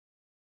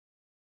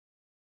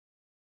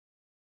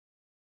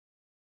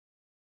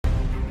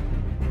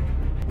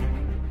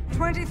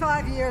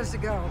25 years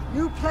ago,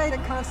 you played a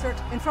concert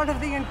in front of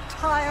the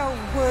entire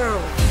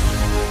world.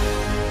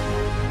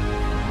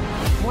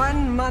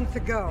 1 month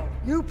ago,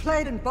 you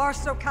played in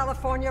Barstow,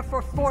 California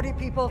for 40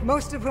 people,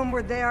 most of whom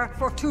were there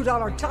for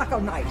 $2 taco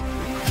night.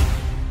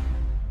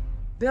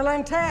 Bill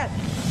and Ted,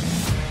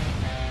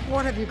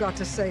 what have you got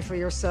to say for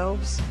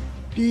yourselves?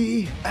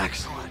 Be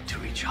excellent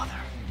to each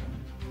other.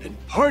 And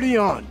party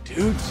on,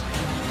 dudes.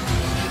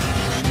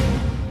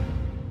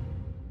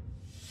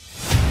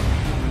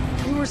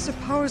 You were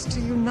supposed to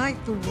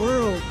unite the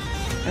world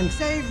and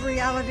save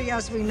reality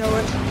as we know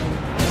it.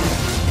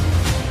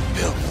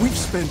 Bill, we've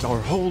spent our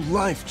whole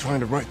life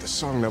trying to write the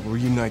song that will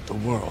unite the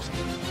world.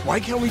 Why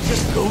can't we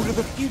just go to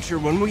the future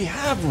when we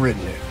have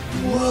written it?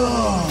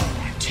 Whoa!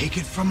 And take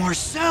it from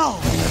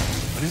ourselves!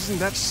 But isn't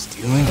that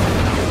stealing?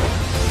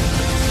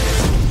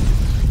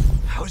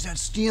 How is that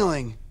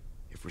stealing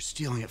if we're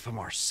stealing it from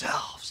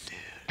ourselves, dude?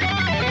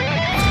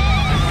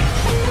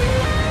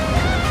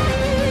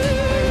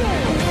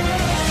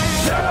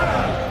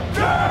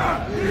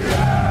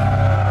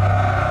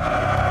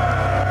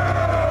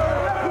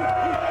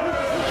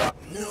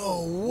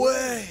 No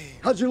way!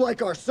 How'd you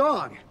like our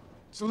song?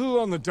 It's a little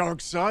on the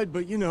dark side,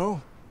 but you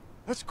know,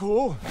 that's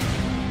cool.